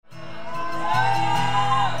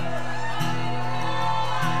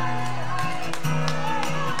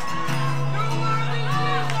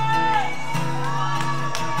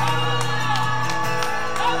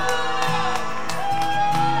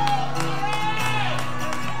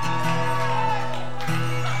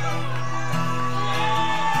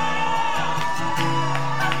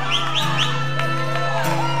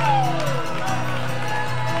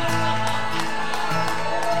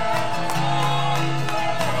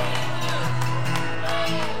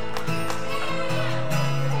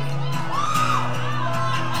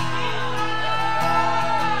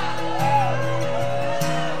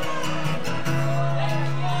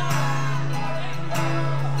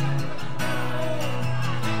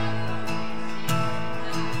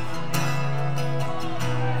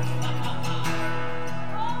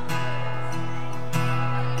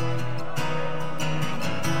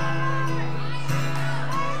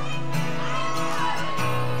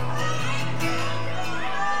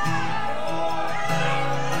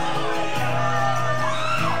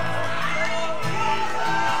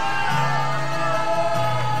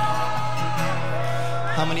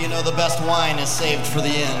know the best wine is saved for the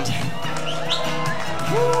end?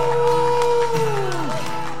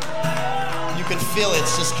 You can feel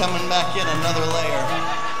it's just coming back in another layer.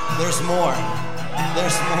 There's more.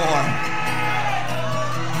 There's more.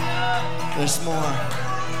 There's more.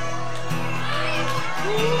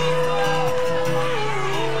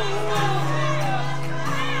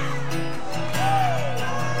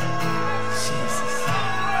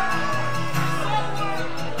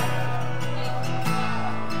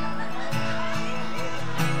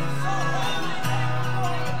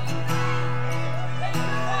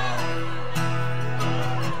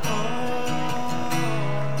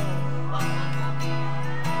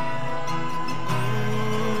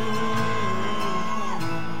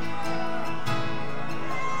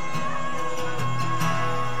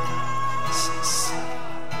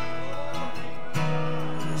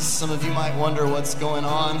 Some of you might wonder what's going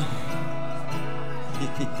on.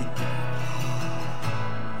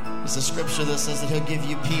 There's a scripture that says that he'll give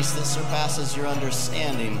you peace that surpasses your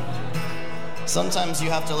understanding. Sometimes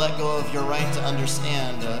you have to let go of your right to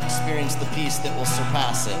understand, experience the peace that will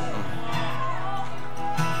surpass it.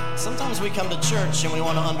 Sometimes we come to church and we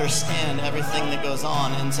want to understand everything that goes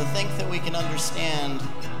on, and to think that we can understand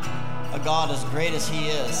a God as great as he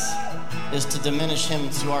is to diminish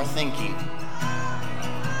him to our thinking.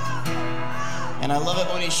 And I love it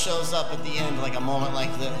when he shows up at the end, like a moment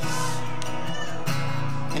like this.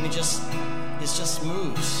 And it just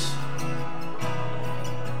moves.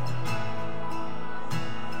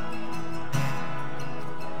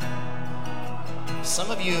 Some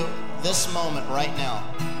of you, this moment right now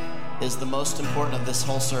is the most important of this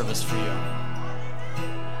whole service for you.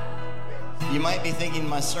 You might be thinking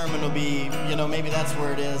my sermon will be, maybe that's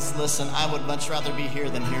where it is. Listen, I would much rather be here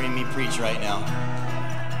than hearing me preach right now.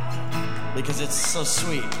 Because it's so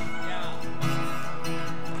sweet.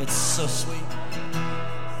 It's so sweet.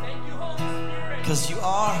 Because you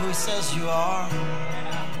are who he says you are.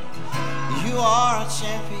 You are a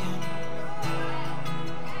champion.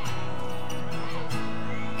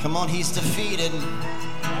 Come on, he's defeated.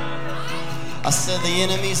 I said the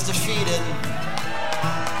enemy's defeated.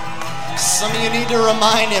 Some of you need to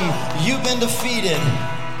remind him, you've been defeated.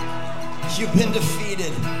 You've been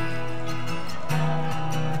defeated.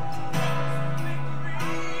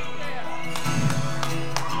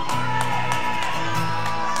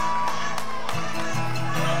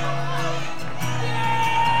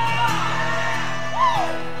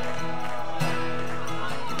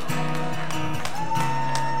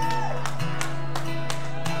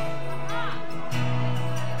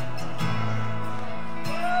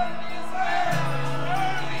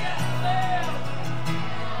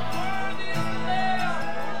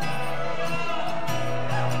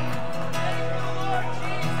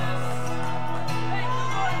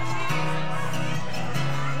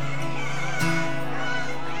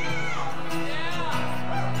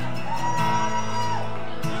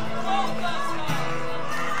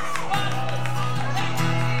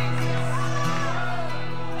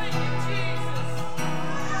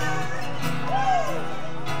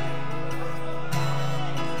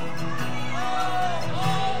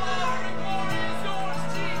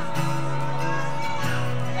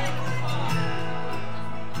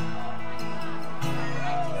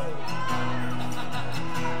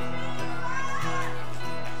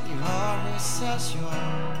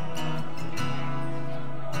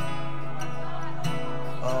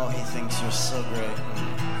 Oh, he thinks you're so great.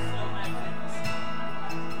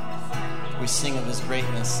 We sing of his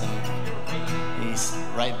greatness, and he's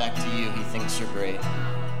right back to you. He thinks you're great.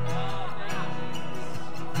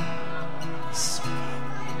 So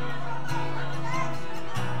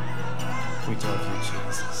we love you,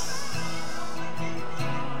 Jesus.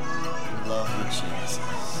 We love you, Jesus.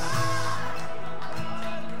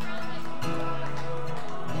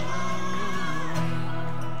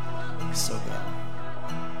 So good.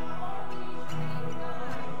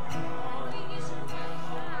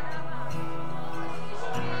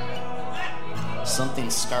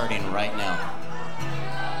 Something's starting right now.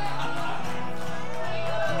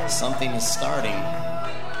 Something is starting.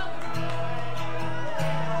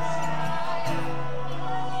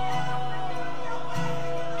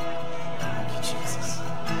 Thank you, Jesus.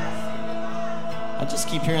 I just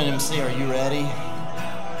keep hearing him say, "Are you ready?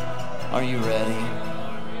 Are you ready?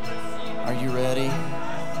 Are you ready?"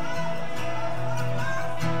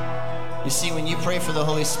 You see, when you pray for the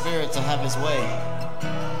Holy Spirit to have his way,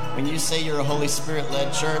 when you say you're a Holy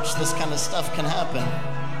Spirit-led church, this kind of stuff can happen.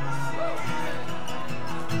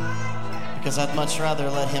 Because I'd much rather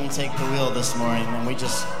let him take the wheel this morning and we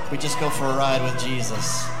just go for a ride with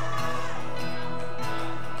Jesus.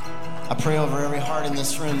 I pray over every heart in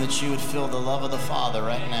this room that you would feel the love of the Father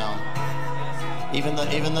right now. Even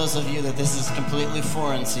those of you that this is completely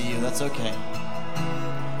foreign to you, that's okay.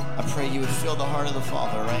 I pray you would feel the heart of the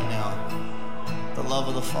Father right now. The love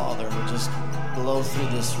of the Father would just blow through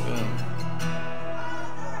this room.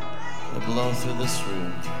 It would blow through this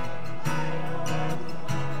room.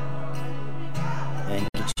 Thank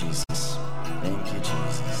you, Jesus. Thank you,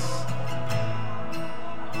 Jesus.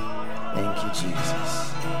 Thank you,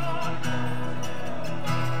 Jesus.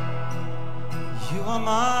 You are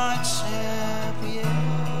my champion.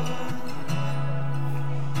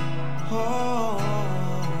 Oh,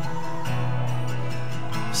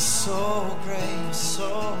 so great,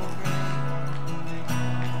 so great.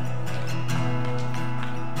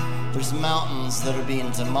 There's mountains that are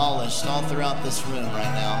being demolished all throughout this room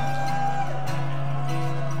right now.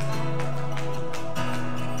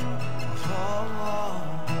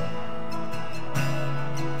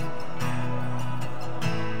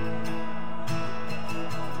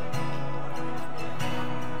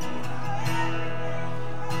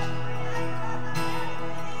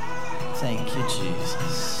 Thank you,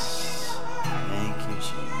 Jesus. Thank you,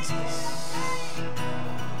 Jesus.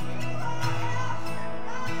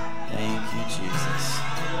 Thank you, Jesus.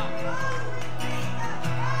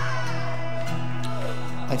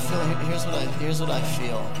 I feel, here's what I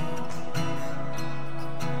feel.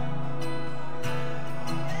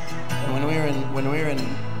 When we were in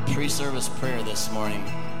pre-service prayer this morning,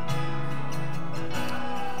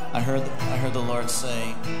 I heard the Lord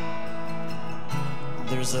say,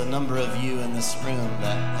 there's a number of you in this room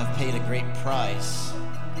that have paid a great price,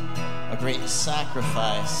 a great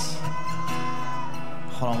sacrifice.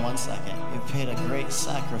 Hold on one second. You've paid a great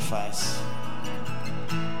sacrifice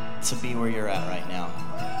to be where you're at right now.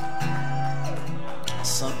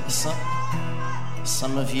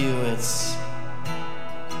 Some of you,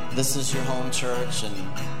 this is your home church, and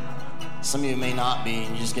some of you may not be,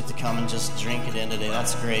 and you just get to come and just drink it in today.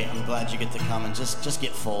 That's great. I'm glad you get to come and just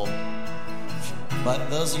get full. But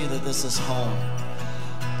those of you that this is home,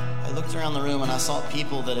 I looked around the room and I saw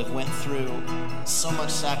people that have went through so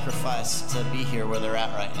much sacrifice to be here where they're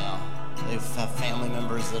at right now. They have family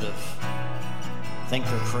members that think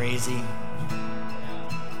they're crazy.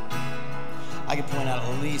 I could point out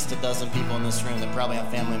at least a dozen people in this room that probably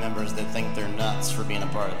have family members that think they're nuts for being a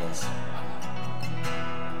part of this.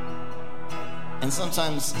 And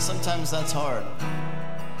sometimes that's hard.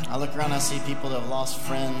 I look around, I see people that have lost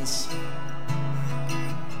friends.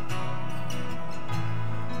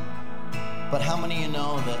 But how many of you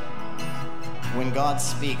know that when God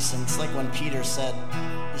speaks, and it's like when Peter said,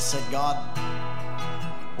 he said, God,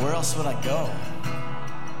 where else would I go?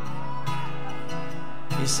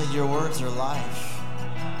 He said, your words are life.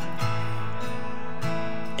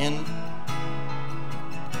 And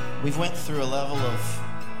we've went through a level of,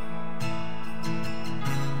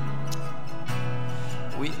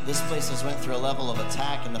 this place has went through a level of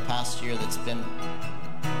attack in the past year that's been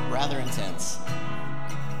rather intense.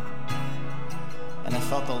 And I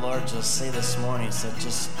felt the Lord just say this morning, he said,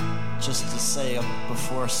 just to say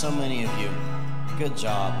before so many of you, good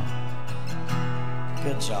job.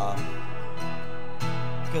 Good job.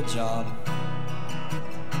 Good job.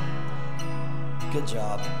 Good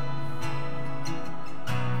job.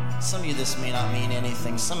 Some of you this may not mean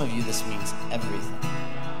anything. Some of you this means everything.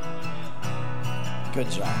 Good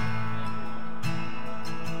job.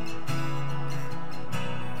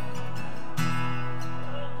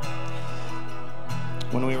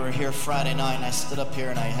 When we were here Friday night, and I stood up here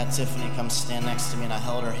and I had Tiffany come stand next to me, and I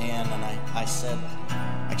held her hand, and I said,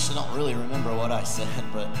 I actually don't really remember what I said,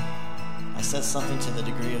 but I said something to the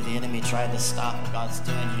degree of the enemy tried to stop what God's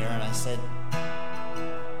doing here, and I said,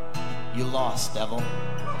 you lost, devil.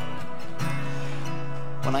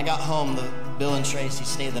 When I got home, Bill and Tracy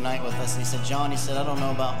stayed the night with us, and he said, John, he said, I don't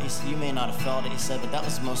know about, he said, you may not have felt it, he said, but that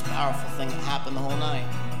was the most powerful thing that happened the whole night.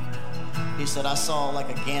 He said, I saw like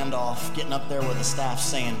a Gandalf getting up there with a staff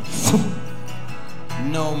saying,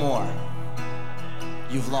 no more.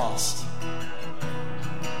 You've lost.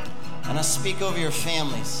 And I speak over your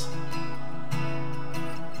families.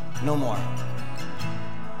 No more.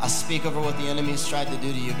 I speak over what the enemy's tried to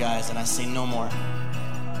do to you guys, and I say no more.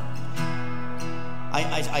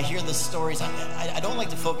 I hear the stories. I don't like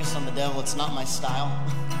to focus on the devil. It's not my style.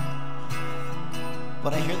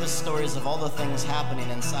 But I hear the stories of all the things happening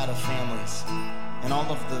inside of families and all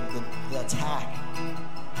of the attack.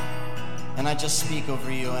 And I just speak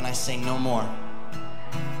over you and I say no more.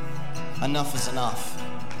 Enough is enough.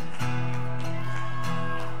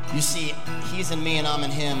 You see, he's in me and I'm in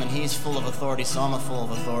him, and he's full of authority, so I'm full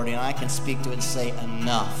of authority, and I can speak to it and say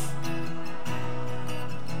enough.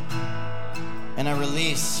 I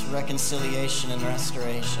release reconciliation and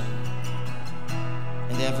restoration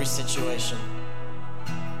into every situation.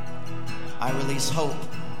 I release hope.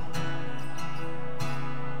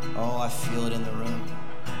 Oh, I feel it in the room.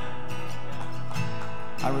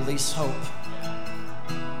 I release hope.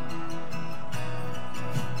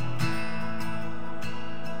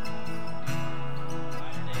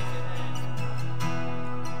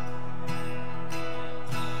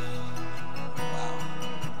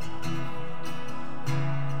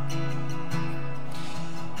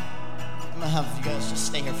 Have you guys just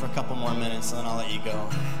stay here for a couple more minutes and then I'll let you go.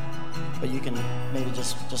 But you can maybe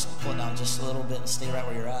just pull it down just a little bit and stay right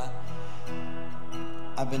where you're at.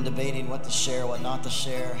 I've been debating what to share, what not to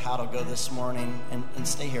share, how to go this morning, and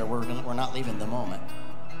stay here. We're not leaving the moment.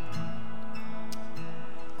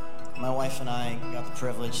 My wife and I got the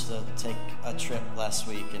privilege to take a trip last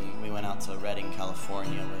week, and we went out to Redding,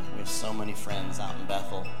 California. We have so many friends out in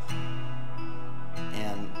Bethel.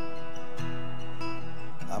 And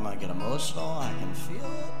I'm going to get emotional. I can feel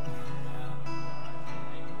it.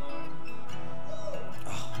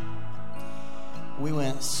 Oh. We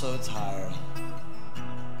went so tired.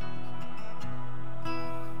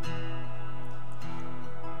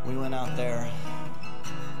 We went out there.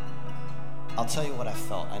 I'll tell you what I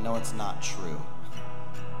felt. I know it's not true.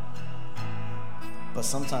 But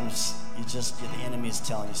sometimes the enemy's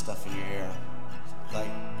telling you stuff in your ear. Like,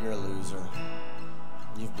 you're a loser.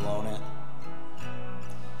 You've blown it.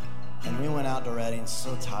 And we went out to Redding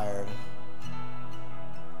so tired.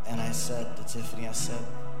 And I said to Tiffany, a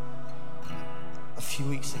few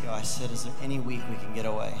weeks ago, I said, is there any week we can get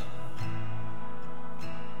away?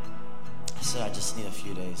 I said, I just need a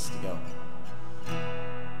few days to go.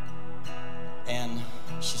 And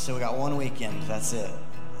she said, we got one weekend, that's it.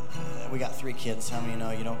 We got 3 kids. How many know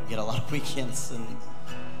you don't get a lot of weekends? And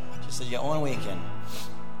she said, you got one weekend.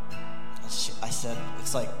 I said,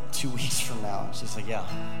 it's like 2 weeks from now. And she said, yeah.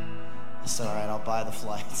 I said, all right, I'll buy the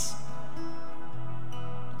flights.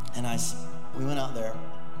 And we went out there,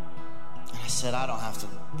 and I said, I don't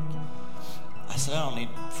need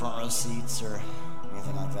front row seats or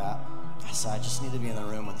anything like that. I said, I just need to be in the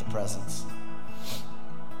room with the presence.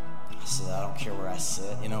 I said, I don't care where I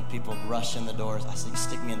sit. You know, people rush in the doors. I said, you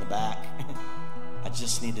stick me in the back. I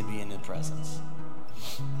just need to be in the presence.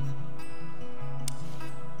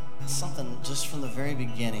 Something just from the very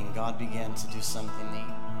beginning, God began to do something neat.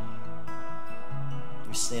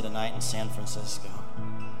 We stayed a night in San Francisco.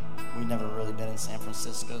 We'd never really been in San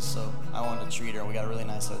Francisco, so I wanted to treat her. We got a really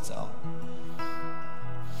nice hotel.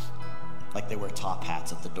 Like they wear top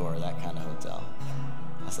hats at the door, that kind of hotel.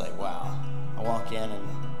 I was like, wow. I walk in and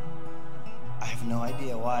I have no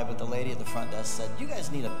idea why, but the lady at the front desk said, you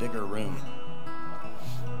guys need a bigger room.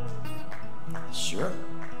 Sure.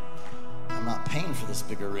 I'm not paying for this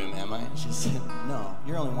bigger room, am I? And she said, no,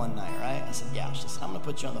 you're only one night, right? I said, yeah. She said, I'm going to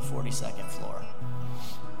put you on the 42nd floor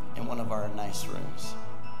in one of our nice rooms.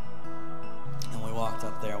 And we walked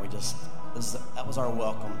up there and that was our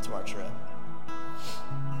welcome to our trip.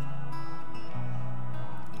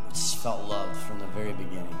 We just felt loved from the very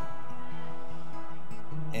beginning.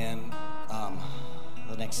 And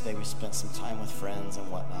the next day we spent some time with friends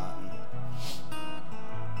and whatnot. And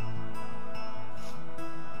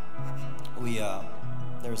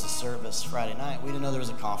there was a service Friday night. We didn't know there was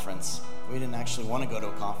a conference. We didn't actually want to go to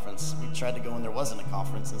a conference. We tried to go when there wasn't a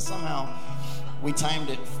conference, and somehow we timed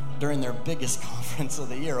it during their biggest conference of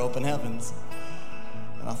the year, Open Heavens.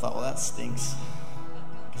 And I thought, well, that stinks,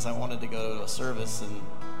 because I wanted to go to a service, and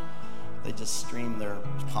they just streamed their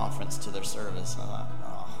conference to their service. And I thought,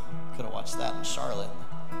 oh, could have watched that in Charlotte.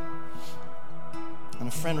 And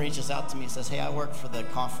a friend reaches out to me and says, hey, I work for the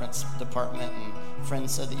conference department, and a friend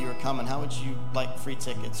said that you were coming. How would you like free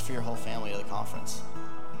tickets for your whole family to the conference?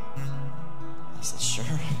 I said,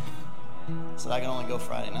 sure. I said, I can only go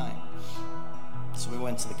Friday night. So we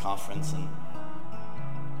went to the conference, and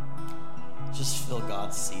just feel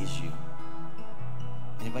God sees you.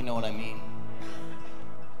 Anybody know what I mean?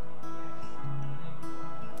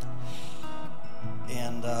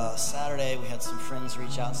 And Saturday, we had some friends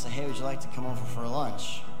reach out and say, hey, would you like to come over for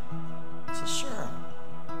lunch? I said, sure.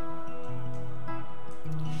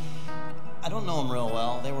 I don't know them real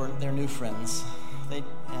well. They're new friends.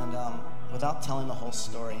 Without telling the whole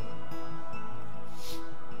story,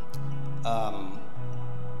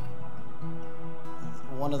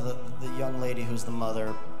 one of the young lady who's the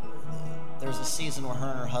mother, there's a season where her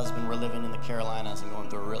and her husband were living in the Carolinas and going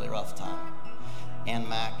through a really rough time. Ann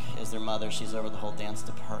Mack is their mother. She's over the whole dance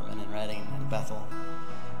department in Redding and Bethel.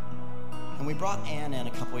 And we brought Ann in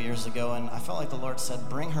a couple years ago, and I felt like the Lord said,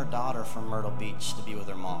 bring her daughter from Myrtle Beach to be with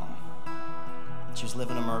her mom. She was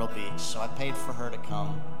living in Myrtle Beach, so I paid for her to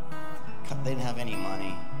come. They didn't have any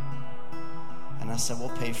money. And I said, we'll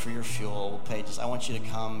pay for your fuel. We'll pay. I want you to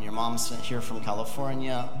come. Your mom's here from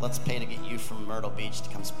California. Let's pay to get you from Myrtle Beach to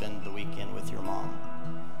come spend the weekend with your mom.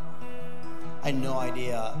 I had no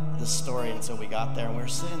idea this story until we got there. And we were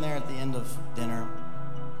sitting there at the end of dinner.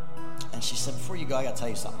 And she said, before you go, I got to tell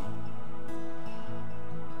you something.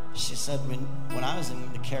 She said, when I was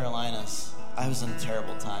in the Carolinas, I was in a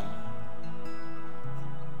terrible time.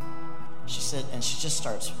 She said, and she just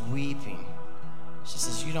starts weeping. She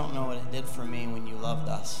says, you don't know what it did for me when you loved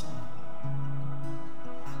us.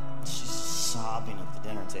 She's sobbing at the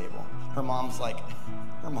dinner table. Her mom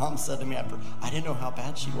said to me after, I didn't know how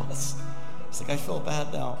bad she was. She's like, I feel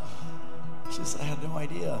bad now. She said, I had no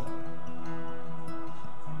idea.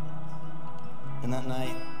 And that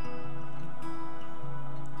night,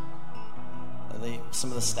 some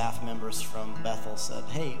of the staff members from Bethel said,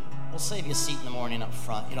 hey, we'll save you a seat in the morning up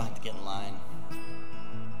front. You don't have to get in line.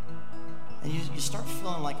 And you start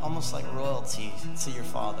feeling like almost like royalty to your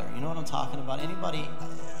Father. You know what I'm talking about? Anybody?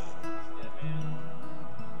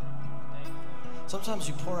 Sometimes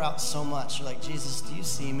you pour out so much. You're like, Jesus, do you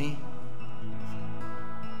see me?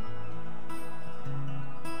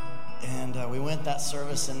 And we went that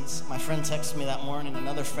service, and my friend texted me that morning.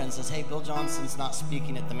 Another friend says, hey, Bill Johnson's not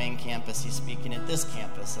speaking at the main campus. He's speaking at this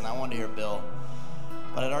campus. And I wanted to hear Bill.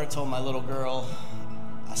 But I'd already told my little girl,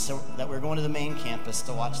 I said that we were going to the main campus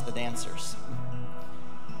to watch the dancers.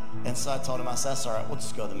 And so I told him, I said, that's all right, we'll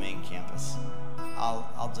just go to the main campus.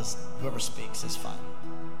 I'll just, whoever speaks is fine.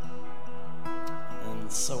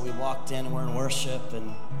 And so we walked in, and we're in worship,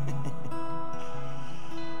 and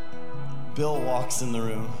Bill walks in the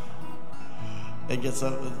room and gets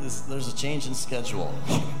up with this, there's a change in schedule.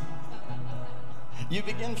 You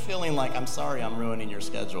begin feeling like, I'm sorry I'm ruining your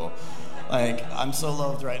schedule. Like, I'm so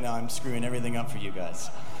loved right now, I'm screwing everything up for you guys.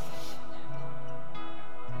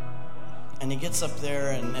 And he gets up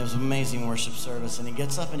there, and it was an amazing worship service, and he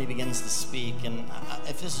gets up and he begins to speak. And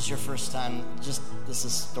if this is your first time, this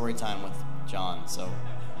is story time with John, so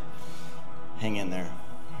hang in there.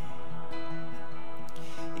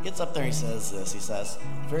 He gets up there and he says this. He says,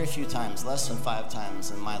 very few times, less than 5 times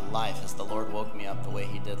in my life has the Lord woke me up the way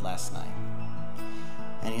he did last night.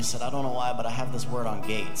 And he said, I don't know why, but I have this word on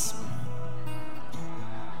gates.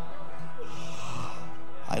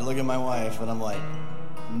 I look at my wife and I'm like,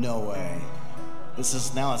 no way.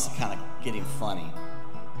 Now it's kind of getting funny.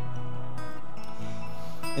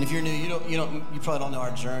 And if you're new, you probably don't know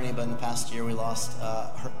our journey, but in the past year we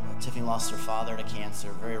Tiffany lost her father to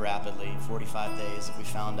cancer very rapidly. 45 days, we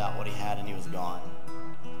found out what he had and he was gone.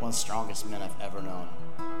 One of the strongest men I've ever known.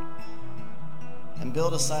 And Bill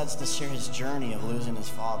decides to share his journey of losing his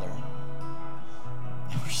father.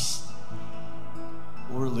 And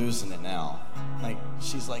we're losing it now. Like,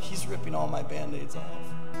 she's like, he's ripping all my Band-Aids off.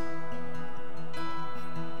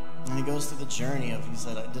 And he goes through the journey of, he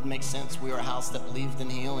said, it didn't make sense. We were a house that believed in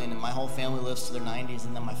healing, and my whole family lives to their 90s,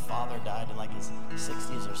 and then my father died in like his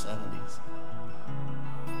 60s or 70s.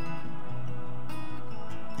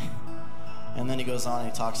 And then he goes on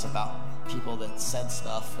and he talks about people that said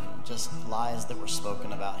stuff and just lies that were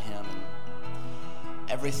spoken about him. And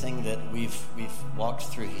everything that we've walked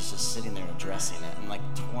through, he's just sitting there addressing it in like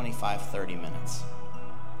 25, 30 minutes.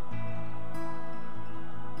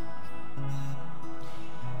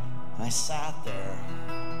 And I sat there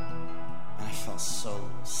and I felt so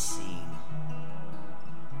seen.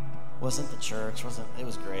 Wasn't the church, it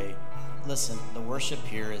was great. Listen, the worship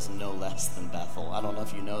here is no less than Bethel. I don't know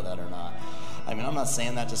if you know that or not. I mean, I'm not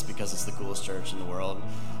saying that just because it's the coolest church in the world.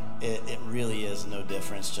 It really is no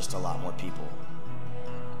difference, just a lot more people.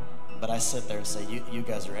 But I sit there and say, you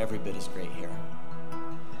guys are every bit as great here.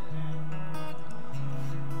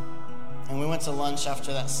 And we went to lunch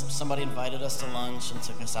after that. Somebody invited us to lunch and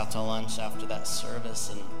took us out to lunch after that service.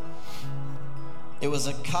 And it was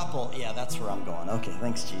a couple. Yeah, that's where I'm going. Okay,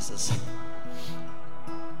 thanks, Jesus.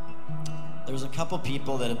 There was a couple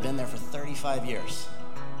people that had been there for 35 years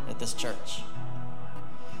at this church.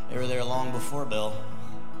 They were there long before Bill.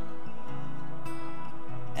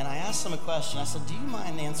 And I asked them a question. I said, do you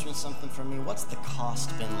mind answering something for me? What's the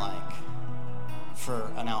cost been like for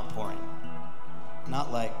an outpouring?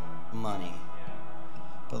 Not like money,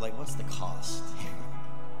 but like, what's the cost?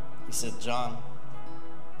 He said, John,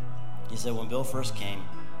 he said, when Bill first came,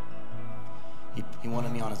 he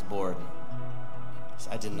wanted me on his board. He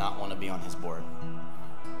said, I did not want to be on his board.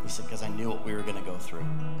 He said, because I knew what we were going to go through.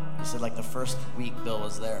 He said, like the first week Bill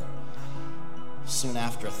was there, soon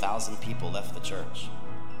after 1,000 people left the church.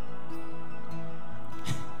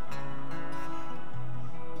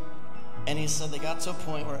 And he said they got to a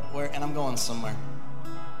point where and I'm going somewhere.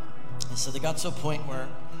 He said they got to a point where,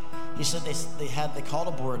 he said they called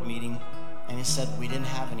a board meeting, and he said, we didn't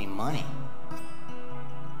have any money.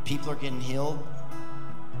 People are getting healed.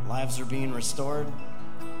 Lives are being restored.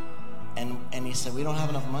 And he said, we don't have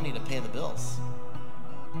enough money to pay the bills.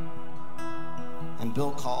 And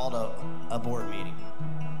Bill called a board meeting.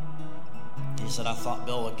 He said, I thought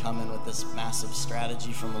Bill would come in with this massive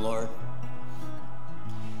strategy from the Lord.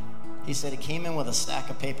 He said he came in with a stack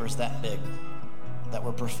of papers that big that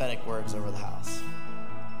were prophetic words over the house.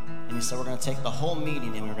 And he said, we're going to take the whole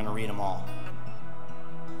meeting and we're going to read them all.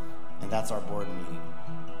 And that's our board meeting.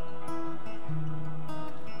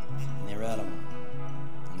 And they read them.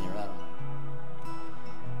 And they read them.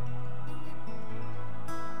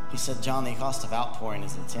 He said, John, the cost of outpouring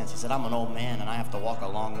is intense. He said, I'm an old man and I have to walk a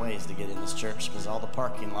long ways to get in this church because all the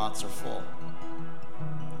parking lots are full.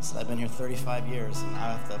 He said, I've been here 35 years and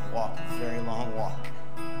I have to walk a very long walk.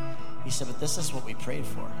 He said, but this is what we prayed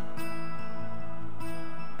for.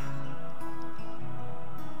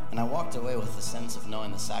 And I walked away with the sense of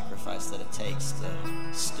knowing the sacrifice that it takes to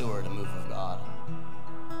steward a move of God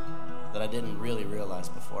that I didn't really realize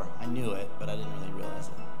before. I knew it, but I didn't really realize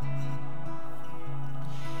it.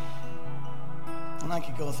 And I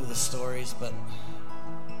could go through the stories, but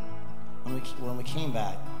when we came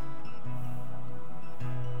back,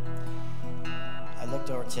 I looked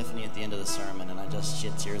over at Tiffany at the end of the sermon, and she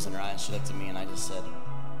had tears in her eyes. She looked at me, and I just said,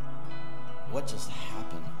 what just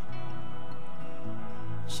happened?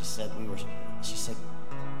 She said,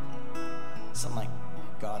 something like,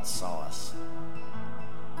 God saw us.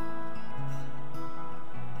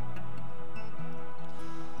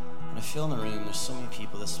 And I feel in the room, there's so many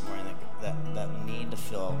people this morning that need to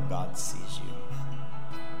feel God sees you.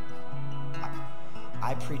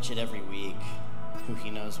 I preach it every week, who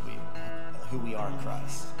he knows who we are in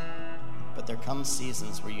Christ. But there come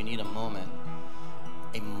seasons where you need a moment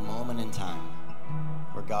in time,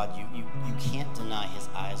 where God, you can't deny his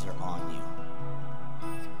eyes are on you.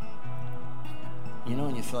 You know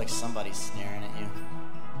when you feel like somebody's staring at you?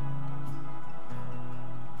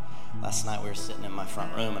 Last night we were sitting in my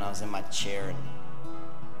front room and I was in my chair and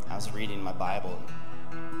I was reading my Bible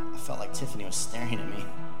and I felt like Tiffany was staring at me.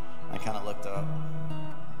 And I kind of looked up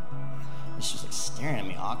and she was like staring at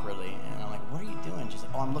me awkwardly and I'm like, what are you doing? She's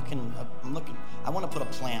like, oh, I'm looking, I want to put a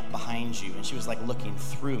plant behind you. And she was like looking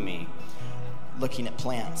through me, looking at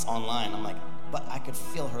plants online. I'm like, but I could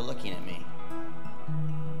feel her looking at me.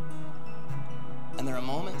 And there are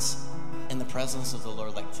moments in the presence of the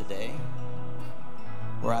Lord like today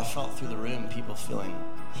where I felt through the room people feeling,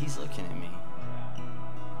 he's looking at me.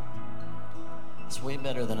 It's way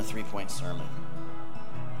better than a 3-point sermon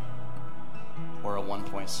or a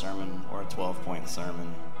 1-point sermon or a 12-point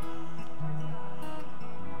sermon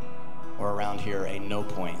or around here a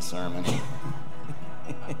no-point sermon.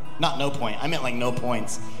 Not no point, I meant like no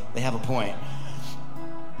points. They have a point.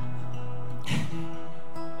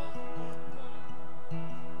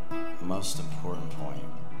 Most important point.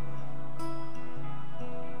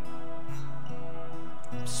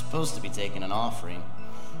 I'm supposed to be taking an offering,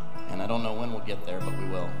 and I don't know when we'll get there, but we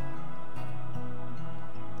will.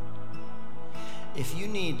 If you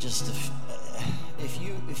need just to,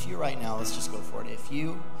 if you right now, let's just go for it. If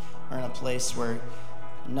you are in a place where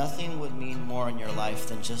nothing would mean more in your life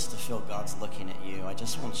than just to feel God's looking at you, I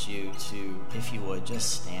just want you to, if you would,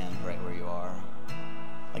 just stand right where you are.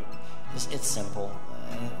 Like, it's simple.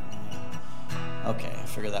 Okay, I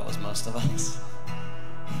figured that was most of us.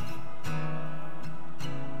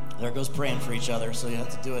 There goes praying for each other, so you have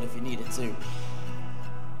to do it if you need it too.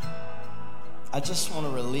 I just want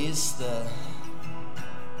to release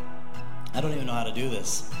I don't even know how to do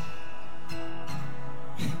this.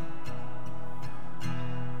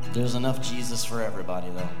 There's enough Jesus for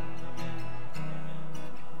everybody, though.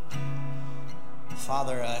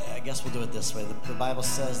 Father, I guess we'll do it this way. The Bible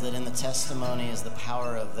says that in the testimony is the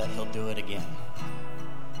power of that he'll do it again.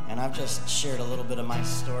 And I've just shared a little bit of my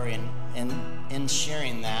story, and in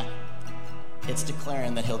sharing that, it's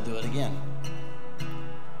declaring that he'll do it again.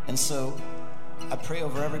 And so I pray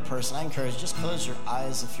over every person. I encourage, just close your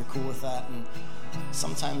eyes if you're cool with that. And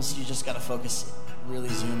sometimes you just got to focus, really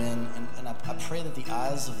zoom in. And I pray that the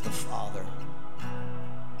eyes of the Father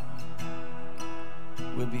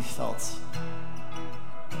would be felt.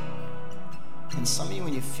 And some of you,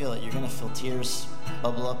 when you feel it, you're going to feel tears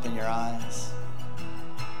bubble up in your eyes.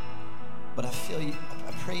 But I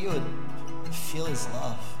pray you would feel his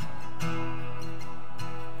love.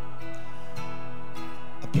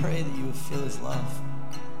 I pray that you would feel his love.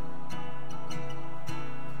 I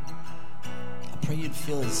pray you'd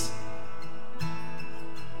feel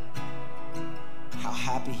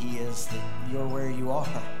happy he is that you're where you are.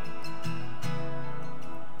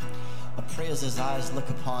 I pray as his eyes look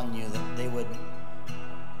upon you that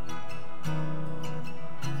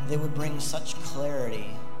they would bring such clarity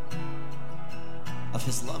of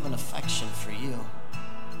his love and affection for you,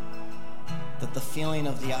 that the feeling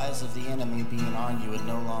of the eyes of the enemy being on you would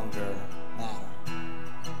no longer matter.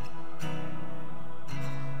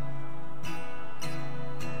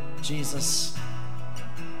 Jesus,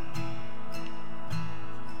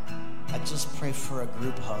 I just pray for a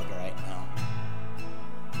group hug right now.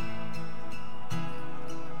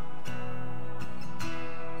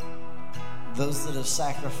 Those that have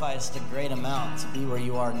sacrificed a great amount to be where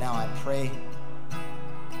you are now, I pray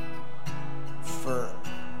for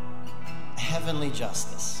heavenly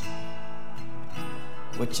justice,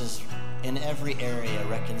 which is in every area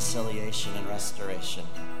reconciliation and restoration.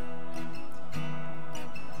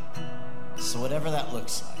 So whatever that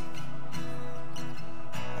looks like,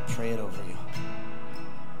 I pray it over you.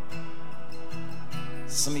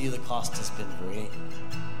 Some of you, the cost has been great,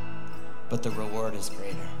 but the reward is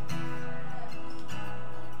greater.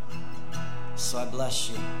 So I bless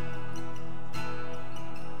you.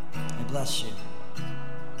 I bless you.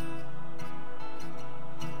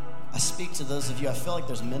 I speak to those of you, I feel like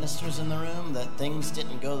there's ministers in the room that things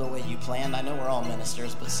didn't go the way you planned. I know we're all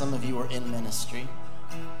ministers, but some of you are in ministry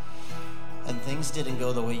and things didn't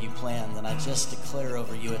go the way you planned. And I just declare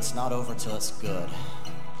over you, it's not over till it's good.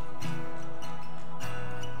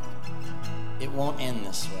 It won't end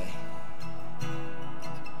this way.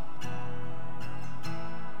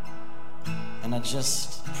 And I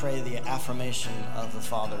just pray the affirmation of the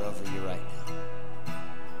Father over you right now.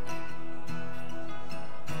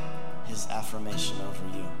 His affirmation over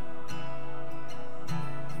you.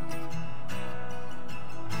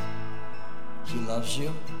 He loves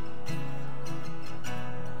you.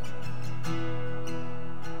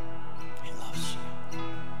 He loves you.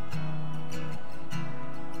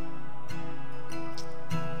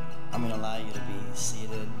 I'm going to allow you to be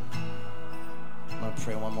seated. I'm going to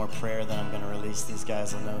pray one more prayer, then I'm going to release these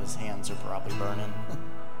guys. I know his hands are probably burning.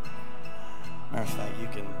 Matter of fact,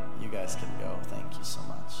 you guys can go. Thank you so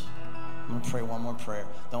much. I'm going to pray one more prayer.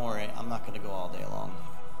 Don't worry, I'm not going to go all day long.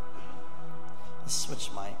 Let's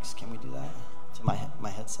switch mics. Can we do that? To my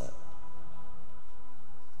headset.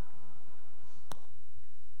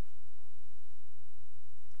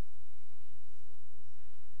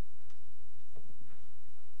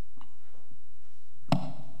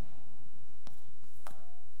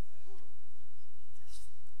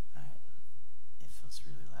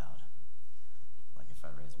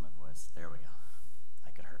 There we go. I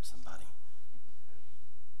could hurt somebody.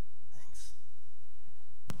 Thanks.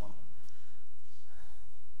 I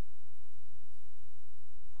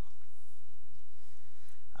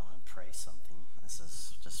want to pray something. This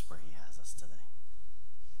is just where he has us today.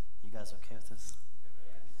 You guys okay with this?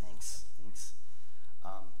 Thanks. Thanks.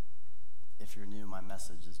 If you're new, my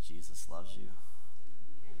message is Jesus loves you.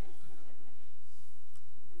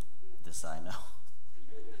 This I know.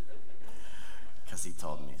 Because he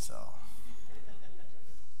told me so.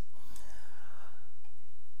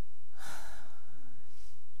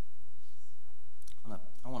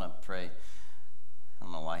 I want to pray. I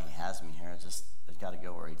don't know why he has me here. I've got to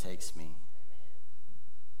go where he takes me.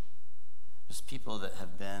 There's people that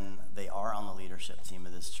they are on the leadership team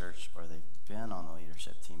of this church, or they've been on the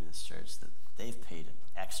leadership team of this church, that they've paid an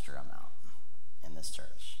extra amount in this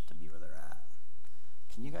church to be where they're at.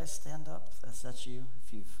 Can you guys stand up? If that's you.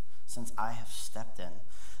 Since I have stepped in,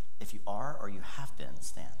 if you are or you have been,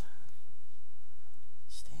 stand.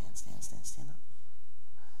 Stand up.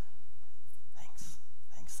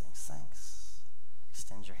 Thanks.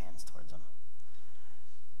 Extend your hands towards them.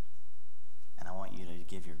 And I want you to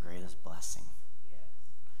give your greatest blessing.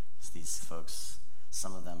 Because these folks,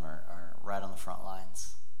 some of them are right on the front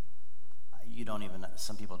lines.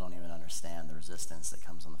 Some people don't even understand the resistance that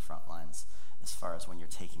comes on the front lines. As far as when you're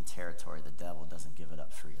taking territory, the devil doesn't give it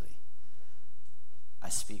up freely. I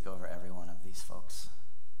speak over every one of these folks.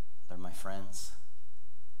 They're my friends,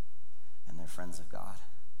 and they're friends of God.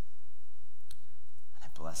 And I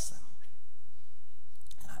bless them,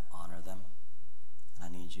 and I honor them, and I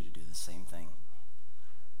need you to do the same thing.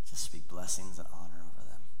 Just speak blessings and honor over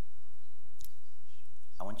them.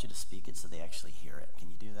 I want you to speak it so they actually hear it. Can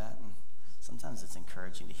you do that? And sometimes it's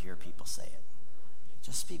encouraging to hear people say it.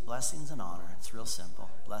 Just speak blessings and honor. It's real simple.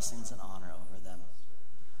 Blessings and honor over them.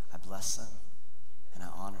 I bless them and I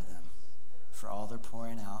honor them for all they're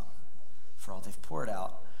pouring out, for all they've poured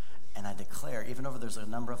out. And I declare, even over there's a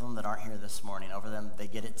number of them that aren't here this morning, over them, they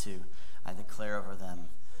get it too. I declare over them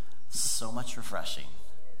so much refreshing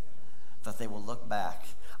that they will look back.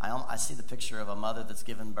 I see the picture of a mother that's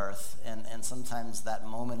given birth, and sometimes that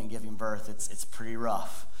moment in giving birth, it's pretty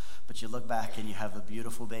rough. But you look back and you have the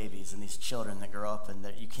beautiful babies and these children that grow up, and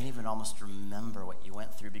that you can't even almost remember what you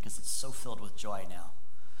went through because it's so filled with joy now.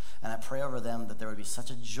 And I pray over them that there would be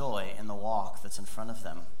such a joy in the walk that's in front of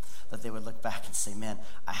them, that they would look back and say, man,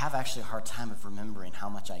 I have actually a hard time of remembering how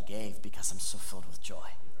much I gave because I'm so filled with joy.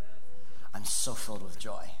 I'm so filled with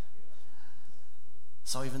joy.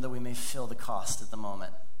 So even though we may feel the cost at the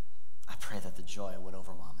moment, I pray that the joy would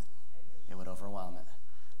overwhelm it. It would overwhelm it.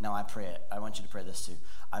 Now I pray it. I want you to pray this too.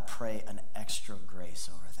 I pray an extra grace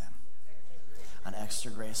over them. An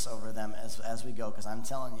extra grace over them as we go, because I'm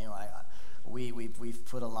telling you, we've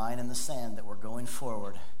put a line in the sand that we're going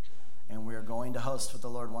forward, and we're going to host what the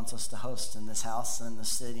Lord wants us to host in this house and in the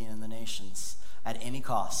city and in the nations at any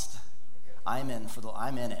cost. I'm in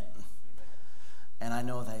it, and I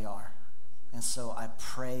know they are. And so I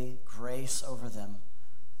pray grace over them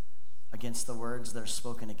against the words that are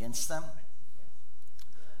spoken against them.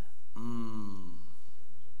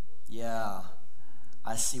 Yeah,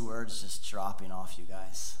 I see words just dropping off you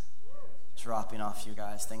guys. Dropping off you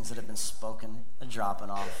guys. Things that have been spoken are dropping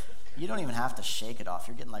off. You don't even have to shake it off.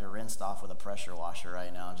 You're getting like rinsed off with a pressure washer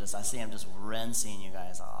right now. I see him just rinsing you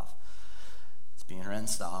guys off. It's being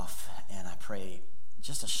rinsed off, and I pray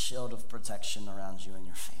just a shield of protection around you and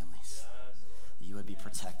your families. That you would be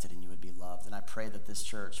protected and you would be loved. And I pray that this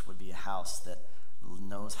church would be a house that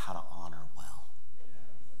knows how to honor well.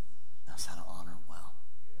 Knows how to honor well.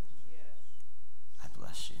 I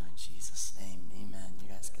bless you in Jesus' name. Amen. You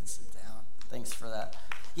guys can sit down. Thanks for that.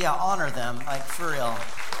 Yeah, honor them, like for real.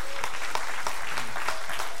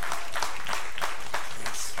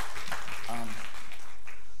 Yes.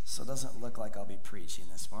 So it doesn't look like I'll be preaching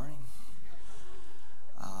this morning.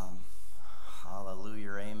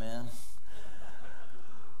 Hallelujah, amen.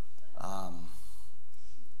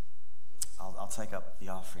 I'll take up the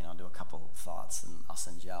offering. I'll do a couple thoughts, and I'll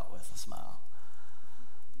send you out with a smile.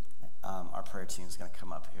 Our prayer team is going to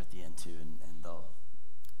come up here at the end too, and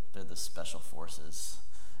they're the special forces.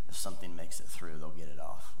 If something makes it through, they'll get it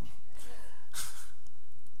off.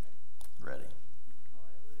 Ready?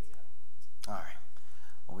 All right.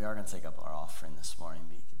 Well, we are going to take up our offering this morning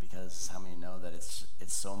because how many know that it's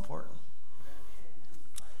so important?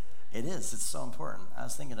 It is. It's so important. I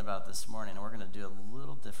was thinking about this morning, and we're going to do a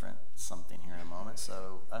little different something here in a moment.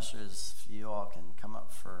 So, ushers, if you all can come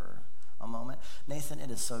up for a moment. Nathan, it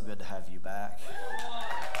is so good to have you back.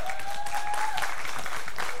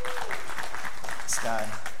 This guy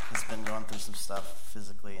has been going through some stuff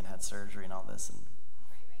physically and had surgery and all this. And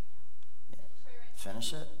yeah.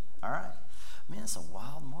 Finish it? All right. Man, it's a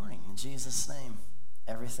wild morning. In Jesus' name,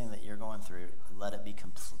 everything that you're going through, let it be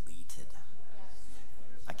completed.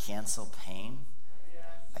 I cancel pain.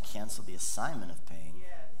 I cancel the assignment of pain.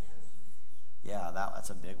 Yeah,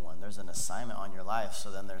 that's a big one. There's an assignment on your life,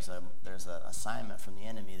 so then there's an assignment from the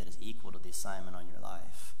enemy that is equal to the assignment on your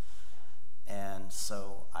life. And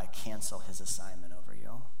so I cancel his assignment over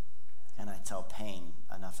you, and I tell pain,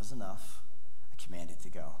 enough is enough. I command it to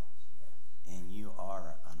go. And you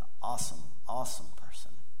are an awesome, awesome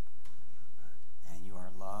person. And you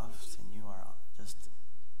are loved, and you are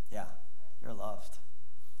you're loved.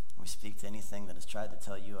 We speak to anything that has tried to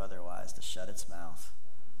tell you otherwise to shut its mouth.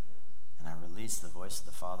 And I release the voice of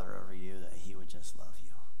the Father over you that he would just love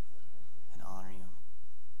you and honor you.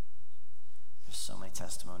 There's so many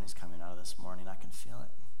testimonies coming out of this morning. I can feel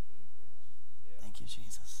it. Thank you,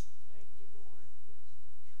 Jesus. Thank you, Lord.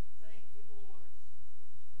 Thank you, Lord.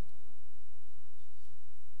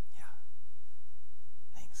 Yeah.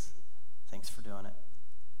 Thanks. Thanks for doing it.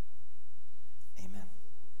 Amen.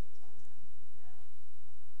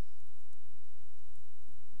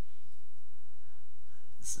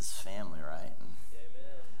 This is family, right? Amen.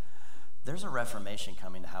 There's a reformation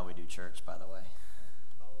coming to how we do church, by the way.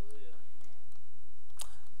 Hallelujah.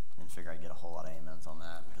 Didn't figure I'd get a whole lot of amens on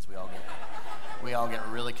that because we all get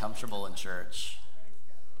really comfortable in church.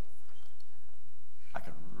 I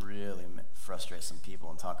could really frustrate some people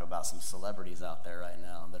and talk about some celebrities out there right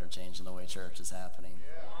now that are changing the way church is happening.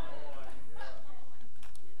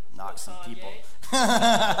 Knock some people.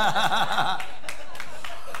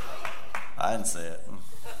 I didn't say it.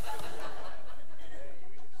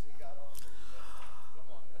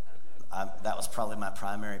 That was probably my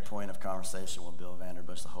primary point of conversation with Bill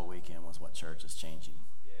Vanderbush the whole weekend was what church is changing.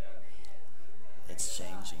 It's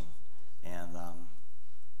changing. And,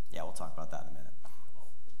 we'll talk about that in a minute.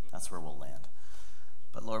 That's where we'll land.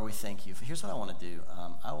 But, Lord, we thank you. Here's what I want to do.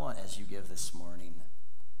 I want, as you give this morning,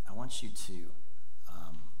 I want you to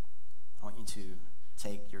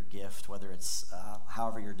take your gift, whether it's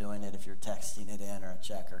however you're doing it, if you're texting it in or a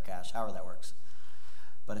check or cash, however that works.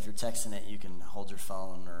 But if you're texting it, you can hold your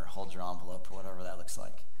phone or hold your envelope or whatever that looks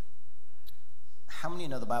like. How many of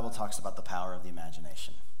you know the Bible talks about the power of the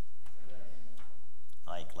imagination?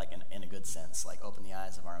 Like in a good sense, like open the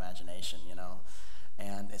eyes of our imagination,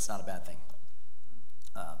 and it's not a bad thing.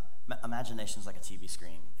 Imagination is like a TV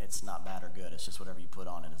screen. It's not bad or good. It's just whatever you put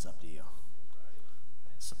on it is up to you.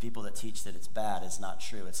 So people that teach that it's bad is not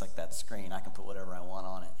true. It's like that screen. I can put whatever I want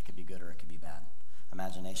on it. It could be good or it could be bad.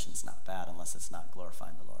 Imagination's not bad unless it's not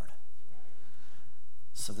glorifying the Lord.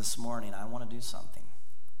 So this morning, I want to do something.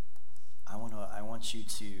 I want you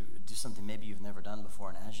to do something maybe you've never done before,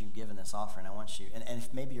 and as you give in this offering, I want you, and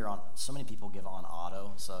if maybe you're on, so many people give on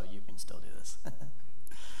auto, so you can still do this.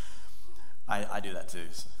 I do that too.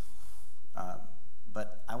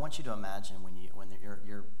 But I want you to imagine when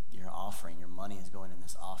your offering, your money is going in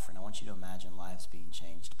this offering, I want you to imagine lives being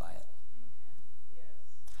changed by it.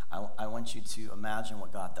 Yes. I want you to imagine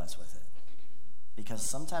what God does with it. Because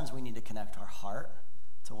sometimes we need to connect our heart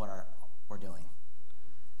to what we're doing.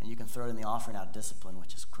 And you can throw it in the offering out of discipline,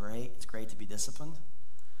 which is great. It's great to be disciplined,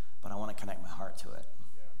 but I want to connect my heart to it.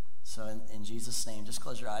 Yeah. So in Jesus' name, just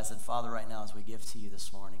close your eyes. And Father, right now as we give to you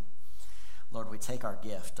this morning, Lord, we take our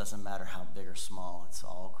gift. Doesn't matter how big or small. It's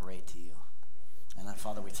all great to you. And then,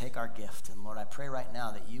 Father, we take our gift. And Lord, I pray right now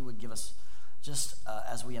that you would give us, just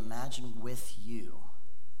as we imagine with you,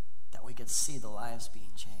 that we could see the lives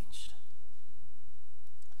being changed.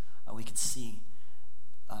 We could see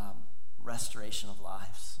restoration of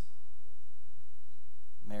lives.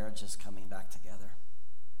 Marriages coming back together.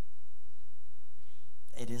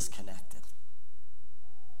 It is connected.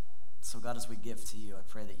 So God, as we give to you, I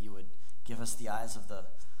pray that you would give us the eyes of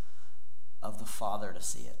the Father to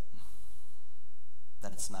see it.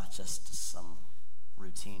 That it's not just some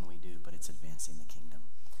routine we do, but it's advancing the kingdom.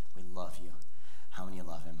 We love you. How many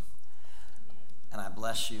love him? And I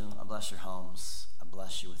bless you. I bless your homes. I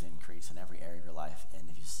bless you with increase in every area of your life. And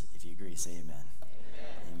if you agree, say amen.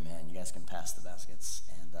 Amen. Amen. You guys can pass the baskets,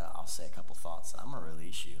 and I'll say a couple thoughts. I'm going to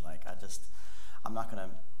release you. I'm not going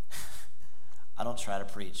to, I don't try to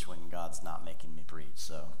preach when God's not making me preach.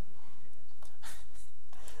 So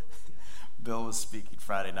Bill was speaking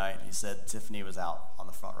Friday night, and he said Tiffany was out on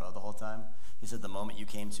the front row the whole time. He said the moment you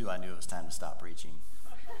came to, I knew it was time to stop preaching.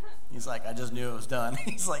 He's like, I just knew it was done.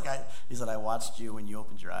 He said, I watched you when you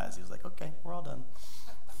opened your eyes. He was like, okay, we're all done.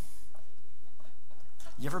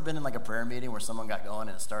 You ever been in like a prayer meeting where someone got going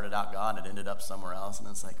and it started out God and it ended up somewhere else, and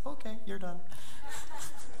it's like, okay, you're done.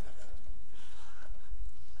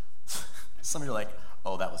 Some of you are like,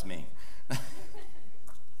 oh, that was me.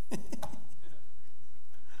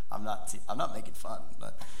 I'm not making fun,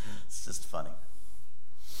 but it's just funny.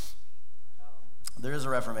 There is a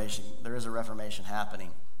reformation. There is a reformation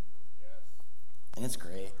happening. And it's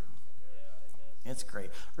great. It's great.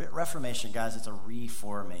 Reformation, guys, it's a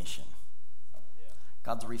reformation.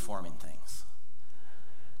 God's reforming things.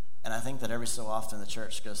 And I think that every so often the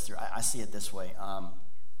church goes through, I see it this way.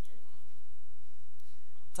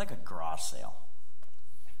 It's like a garage sale.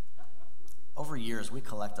 Over years, we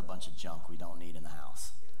collect a bunch of junk we don't need in the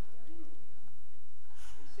house.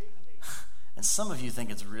 And some of you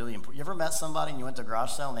think it's really important. You ever met somebody and you went to a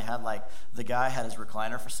garage sale and they had the guy had his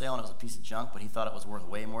recliner for sale and it was a piece of junk, but he thought it was worth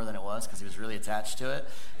way more than it was because he was really attached to it.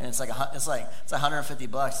 And it's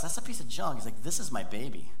 $150. That's a piece of junk. He's like, this is my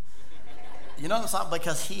baby. You know what I'm saying?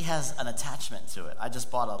 Because he has an attachment to it. I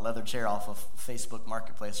just bought a leather chair off of Facebook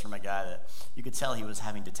Marketplace from a guy that you could tell he was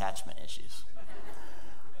having detachment issues.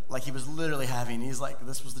 Like he was literally he's like,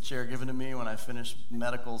 this was the chair given to me when I finished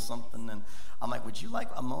medical something. And I'm like, would you like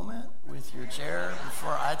a moment with your chair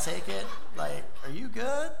before I take it? Like, are you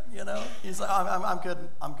good? He's like, I'm good.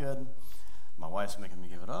 I'm good. My wife's making me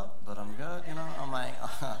give it up, but I'm good. I'm like,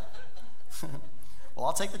 well,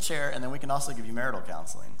 I'll take the chair and then we can also give you marital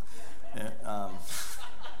counseling. I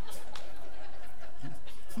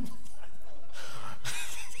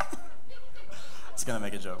was going to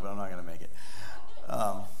make a joke, but I'm not going to make it.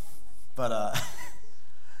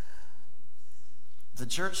 The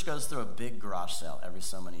church goes through a big garage sale every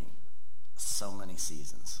so many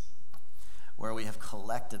seasons where we have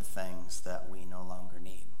collected things that we no longer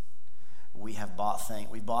need. We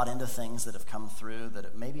bought into things that have come through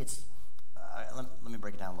that maybe it's, let me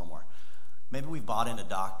break it down a little more. Maybe we've bought into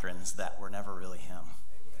doctrines that were never really him.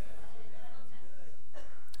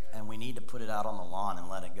 And we need to put it out on the lawn and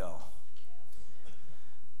let it go.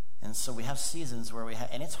 And so we have seasons where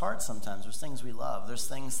and it's hard sometimes. There's things we love. There's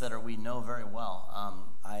things that we know very well.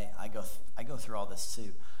 I go through all this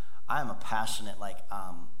too. I'm a passionate,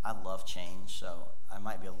 I love change, so I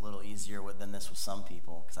might be a little easier than this with some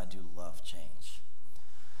people because I do love change.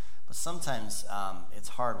 But sometimes it's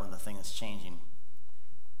hard when the thing that's changing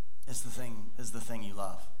is the thing you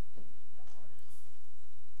love.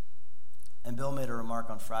 And Bill made a remark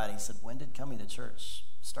on Friday. He said, when did coming to church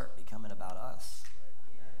start becoming about us?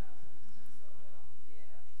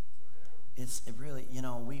 It really,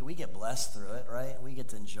 we get blessed through it, right? We get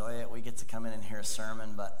to enjoy it. We get to come in and hear a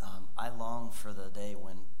sermon. But I long for the day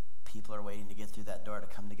when people are waiting to get through that door to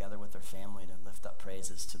come together with their family to lift up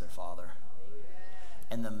praises to their Father.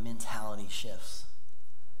 And the mentality shifts.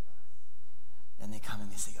 And they come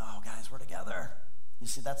and they say, oh, guys, we're together. You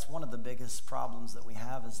see, that's one of the biggest problems that we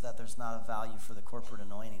have is that there's not a value for the corporate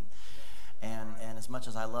anointing. And as much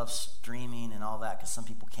as I love streaming and all that, because some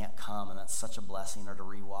people can't come, and that's such a blessing, or to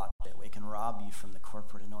rewatch it, it can rob you from the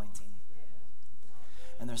corporate anointing.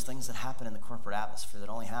 And there's things that happen in the corporate atmosphere that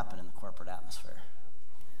only happen in the corporate atmosphere.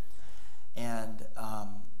 And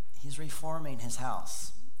he's reforming his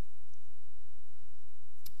house.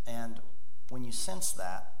 And when you sense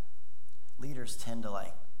that, leaders tend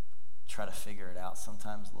to try to figure it out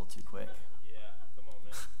sometimes a little too quick. Yeah, come on,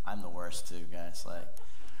 man. I'm the worst too, guys.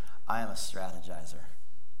 I am a strategizer.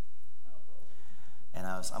 And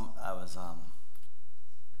I was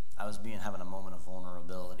having a moment of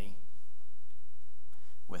vulnerability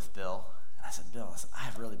with Bill. And I said, Bill,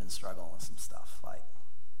 I've really been struggling with some stuff. I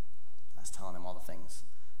was telling him all the things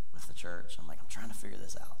with the church. I'm trying to figure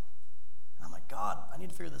this out. And I'm like, God, I need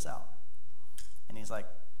to figure this out. And he's like,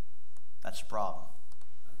 that's your problem.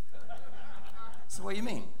 I said, what do you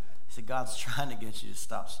mean? He said, God's trying to get you to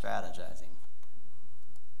stop strategizing.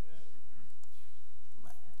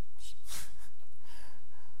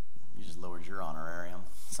 You just lowered your honorarium.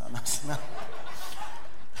 So no.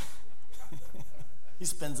 He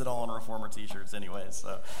spends it all on Reformer t-shirts anyway,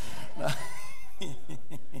 so. No.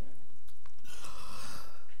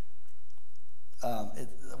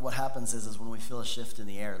 What happens is when we feel a shift in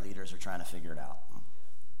the air, leaders are trying to figure it out.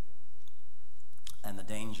 And the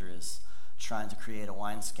danger is trying to create a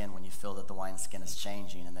wineskin when you feel that the wineskin is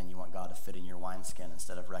changing, and then you want God to fit in your wineskin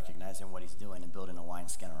instead of recognizing what he's doing and building a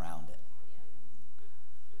wineskin around it.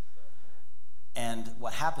 And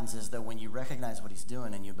what happens is that when you recognize what he's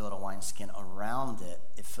doing and you build a wineskin around it,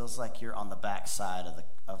 it feels like you're on the back side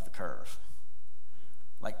of the curve.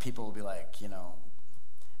 People will be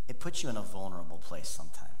it puts you in a vulnerable place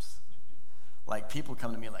sometimes. People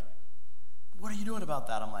come to me what are you doing about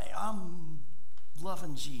that? I'm I'm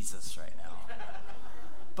loving Jesus right now.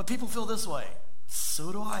 But people feel this way.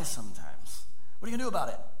 So do I sometimes. What are you going to do about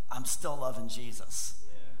it? I'm still loving Jesus.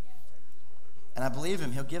 And I believe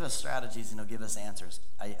him. He'll give us strategies and he'll give us answers.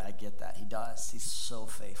 I get that. He does. He's so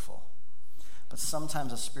faithful. But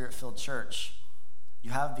sometimes a spirit-filled church,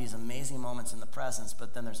 you have these amazing moments in the presence,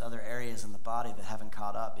 but then there's other areas in the body that haven't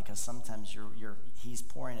caught up because sometimes he's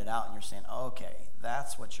pouring it out and you're saying, okay,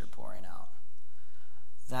 that's what you're pouring out.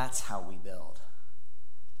 That's how we build.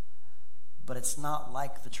 But it's not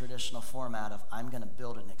like the traditional format of I'm going to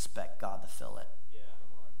build it and expect God to fill it.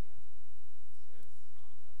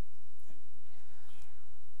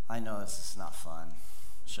 I know this is not fun.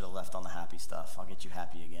 Should have left on the happy stuff. I'll get you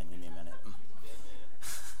happy again. Give me a minute.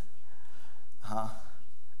 Huh?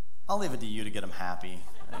 I'll leave it to you to get them happy.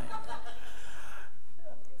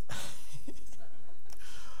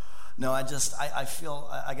 No, I feel,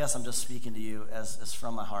 I guess I'm just speaking to you as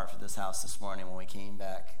from my heart for this house this morning when we came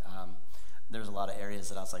back. There's a lot of areas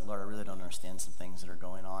that I was like, Lord, I really don't understand some things that are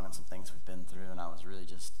going on and some things we've been through. And I was really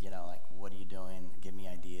just, what are you doing? Give me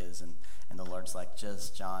ideas. And the Lord's like,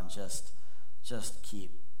 John, just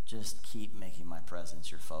keep making my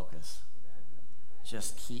presence your focus.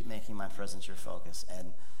 Just keep making my presence your focus.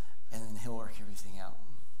 And then he'll work everything out.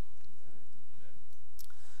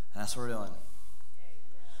 And that's what we're doing.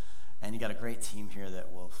 And you got a great team here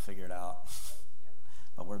that will figure it out.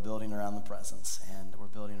 But we're building around the presence, and we're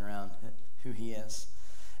building around who he is.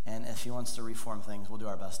 And if he wants to reform things, we'll do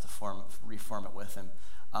our best to reform it with him.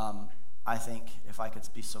 I think, if I could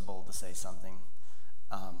be so bold to say something,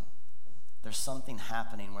 there's something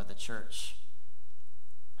happening where the church,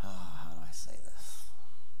 how do I say this?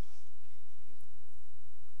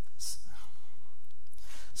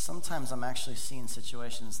 Sometimes I'm actually seeing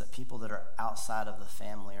situations that people that are outside of the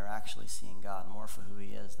family are actually seeing God more for who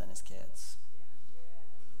he is than his kids.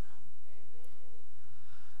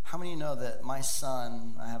 How many know that my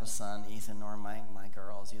son, I have a son, Ethan, or my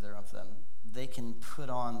girls, either of them, they can put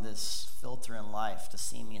on this filter in life to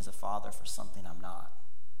see me as a father for something I'm not.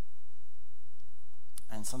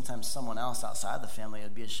 And sometimes someone else outside the family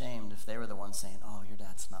would be ashamed if they were the one saying, oh, your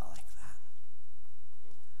dad's not like that.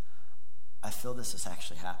 I feel this is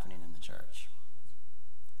actually happening in the church,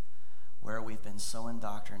 where we've been so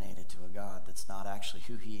indoctrinated to a God that's not actually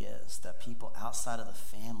who he is, that people outside of the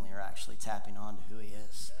family are actually tapping on to who he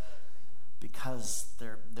is, because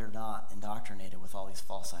they're not indoctrinated with all these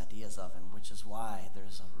false ideas of him, which is why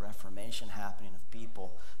there's a reformation happening of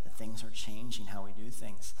people, that things are changing how we do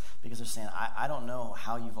things, because they're saying, I don't know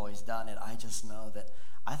how you've always done it, I just know that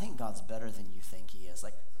I think God's better than you think he is.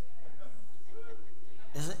 Like,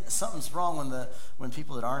 something's wrong when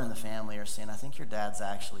people that aren't in the family are saying, I think your dad's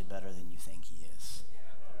actually better than you think he is.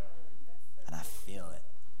 And I feel it.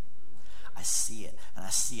 I see it. And I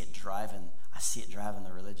see it driving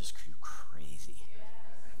the religious crew crazy.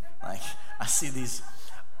 Like, I see these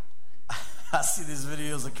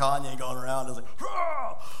videos of Kanye going around. It's like,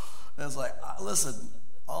 Hurrah! And it's like, listen,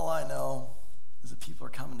 all I know is that people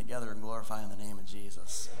are coming together and glorifying the name of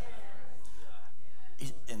Jesus.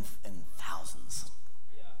 In thousands.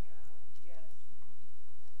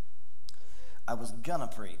 I was gonna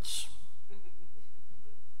preach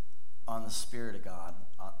on the Spirit of God.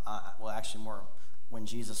 Actually more when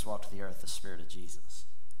Jesus walked the earth, the Spirit of Jesus.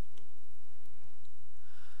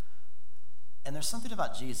 And there's something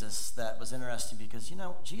about Jesus that was interesting because,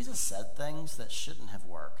 Jesus said things that shouldn't have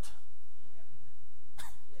worked.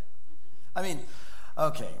 I mean,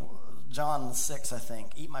 okay, John 6, I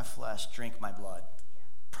think, eat my flesh, drink my blood.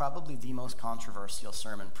 Probably the most controversial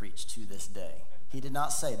sermon preached to this day. He did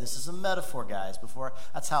not say, this is a metaphor, guys.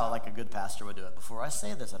 That's how a good pastor would do it. Before I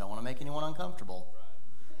say this, I don't want to make anyone uncomfortable.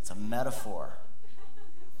 It's a metaphor.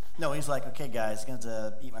 No, he's like, okay, guys, you're going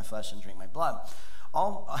to eat my flesh and drink my blood.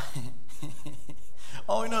 All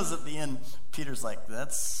he knows at the end, Peter's like,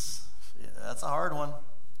 that's a hard one.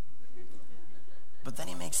 But then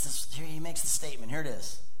he makes the statement. Here it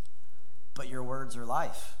is. But your words are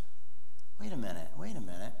life. Wait a minute.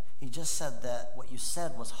 He just said that what you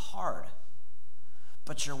said was hard.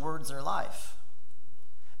 But your words are life.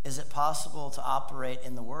 Is it possible to operate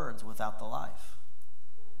in the words without the life?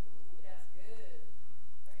 That's good.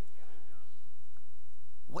 Praise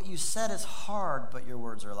God. What you said is hard, but your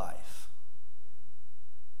words are life.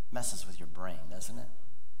 Messes with your brain, doesn't it? I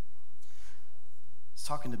was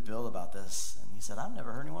talking to Bill about this, and he said, I've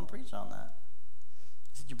never heard anyone preach on that.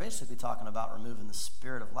 He said, you're basically talking about removing the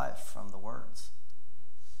spirit of life from the words.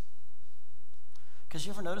 Because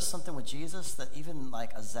you ever notice something with Jesus that even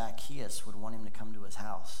like a Zacchaeus would want him to come to his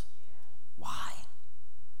house? Why?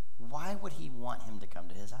 Why would he want him to come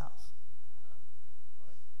to his house?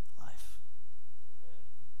 Life.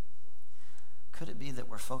 Could it be that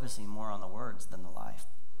we're focusing more on the words than the life?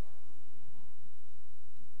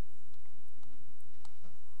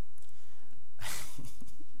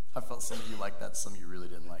 I felt some of you like that, some of you really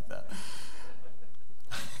didn't like that.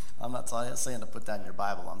 I'm not saying to put down your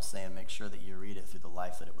Bible. I'm saying make sure that you read it through the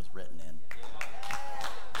life that it was written in.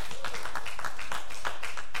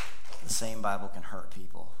 The same Bible can hurt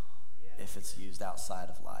people if it's used outside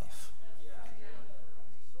of life.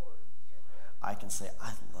 I can say,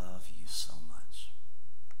 I love you so much.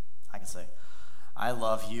 I can say, I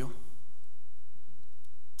love you.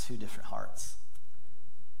 Two different hearts.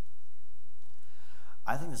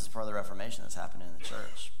 I think this is part of the Reformation that's happening in the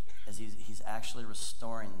church. Is he's actually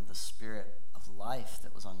restoring the spirit of life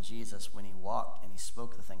that was on Jesus when he walked and he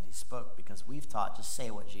spoke the things he spoke, because we've taught just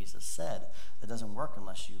say what Jesus said. That doesn't work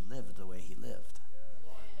unless you live the way he lived.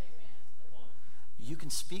 You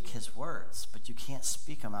can speak his words, but you can't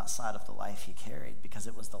speak them outside of the life he carried, because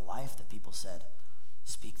it was the life that people said,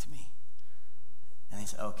 speak to me. And he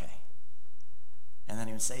said, okay. And then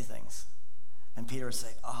he would say things. And Peter would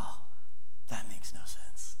say, oh, that makes no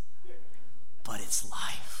sense. But it's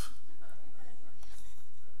life.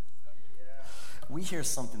 We hear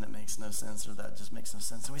something that makes no sense, or that just makes no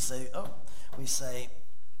sense, and we say,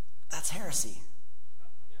 that's heresy.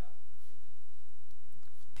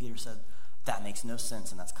 Peter said, that makes no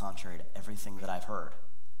sense, and that's contrary to everything that I've heard.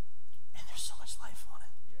 And there's so much life on it.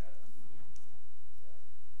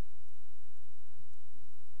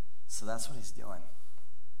 So that's what he's doing.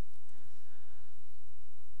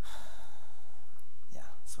 Yeah,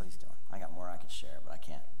 that's what he's doing. I got more I could share, but I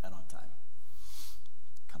can't. I don't have time.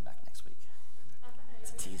 Come back next week. It's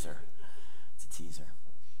a teaser. It's a teaser.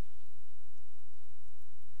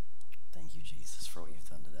 Thank you, Jesus, for what you've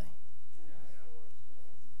done today.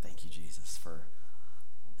 Thank you, Jesus, for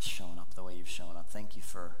showing up the way you've shown up. Thank you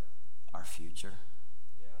for our future.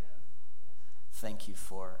 Thank you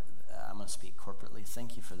for, I'm going to speak corporately,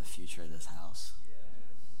 thank you for the future of this house.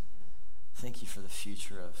 Thank you for the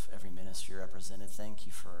future of every ministry represented. Thank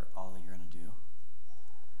you for all that you're going to do.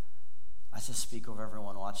 I just speak over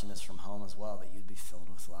everyone watching this from home as well, that you'd be filled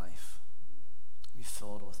with life. Be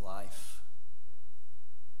filled with life.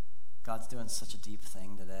 God's doing such a deep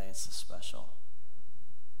thing today. It's so special.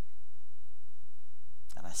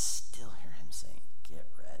 And I